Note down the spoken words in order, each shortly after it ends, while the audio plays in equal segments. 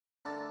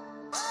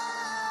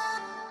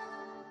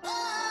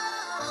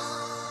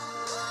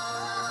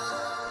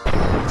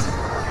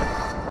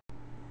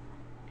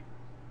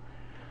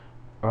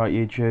Alright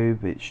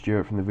YouTube, it's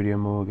Stuart from the Video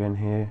More again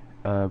here,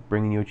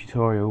 bringing you a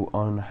tutorial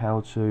on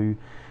how to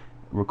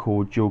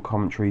record dual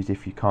commentaries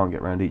if you can't get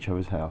around each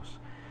other's house.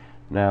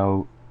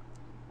 Now,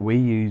 we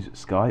use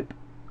Skype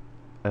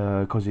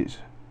because it's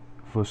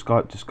for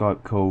Skype to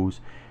Skype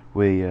calls.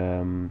 We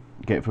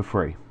get it for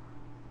free.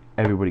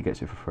 Everybody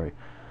gets it for free.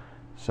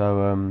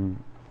 So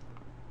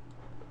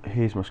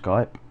here's my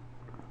Skype,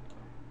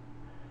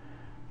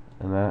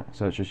 and that.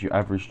 So it's just your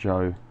average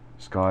Joe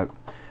Skype.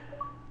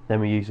 Then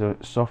we use a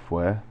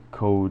software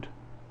called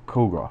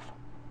CallGraph.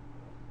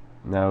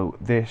 Now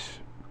this,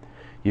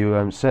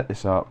 you set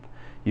this up,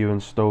 you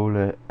install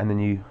it, and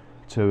then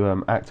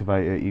to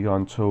activate it, you go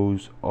on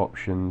Tools,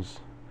 Options,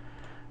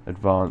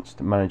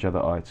 Advanced, Manage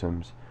Other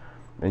Items,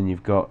 and you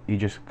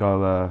just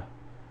go.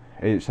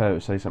 It will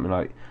say something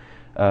like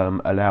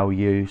Allow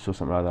Use or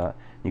something like that.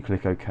 You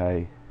click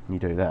OK, and you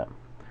do that.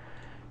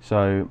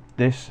 So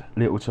this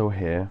little tool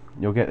here,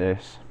 you'll get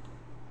this,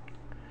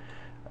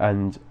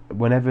 and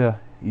whenever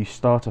you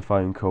start a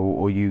phone call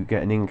or you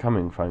get an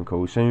incoming phone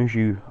call, as soon as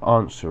you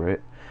answer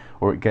it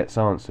or it gets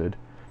answered,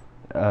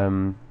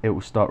 it will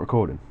start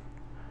recording,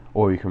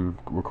 or you can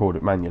record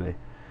it manually.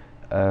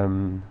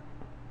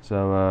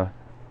 So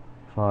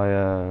if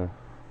I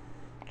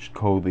just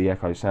call the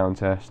echo sound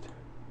test.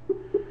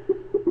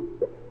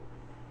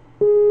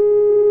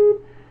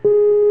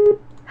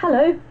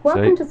 Hello,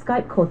 welcome to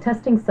Skype call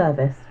testing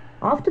service.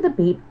 After the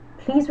beep,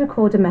 please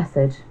record a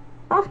message.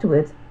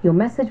 Afterwards, your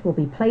message will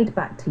be played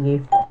back to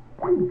you.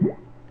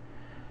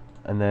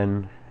 And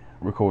then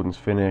recording's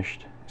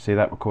finished. See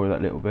that recorded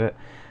that little bit.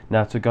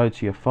 Now to go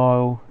to your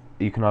file,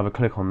 you can either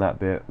click on that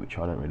bit, which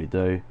I don't really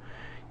do.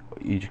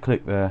 You just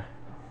click there,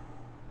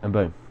 and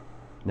boom,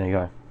 there you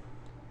go.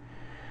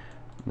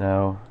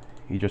 Now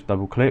you just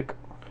double click.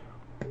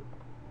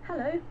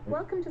 Hello,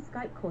 welcome to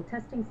Skype call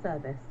testing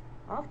service.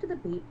 After the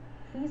beep,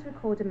 please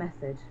record a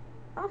message.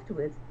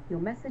 Afterwards, your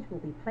message will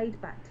be played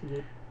back to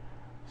you.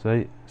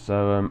 See,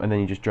 so and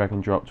then you just drag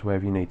and drop to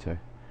wherever you need to.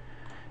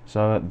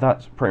 So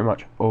that's pretty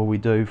much all we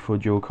do for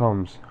dual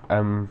comms.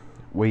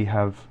 We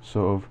have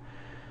sort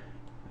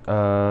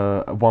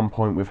of at one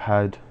point we've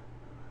had,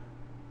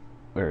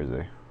 where is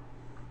he?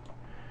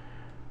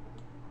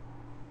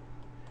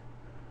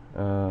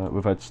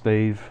 We've had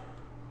Steve,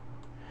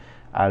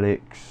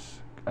 Alex,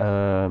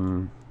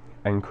 and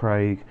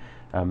Craig,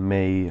 and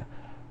me.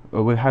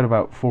 We've had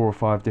about 4 or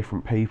 5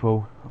 different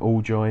people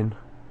all join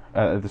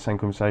the same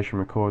conversation,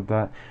 record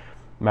that.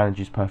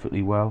 Manages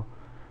perfectly well,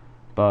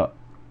 but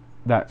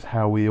that's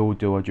how we all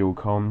do our dual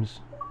comms,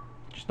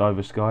 just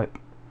over Skype.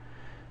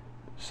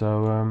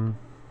 So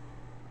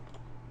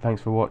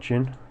thanks for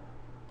watching.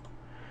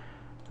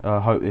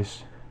 I hope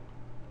this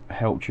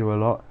helped you a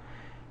lot.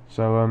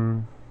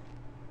 So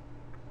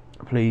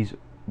please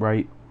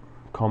rate,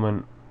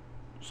 comment,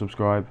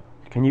 subscribe.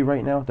 Can you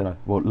rate now? Don't know.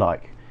 Well,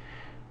 like.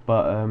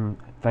 But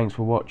thanks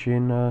for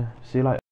watching. See you later.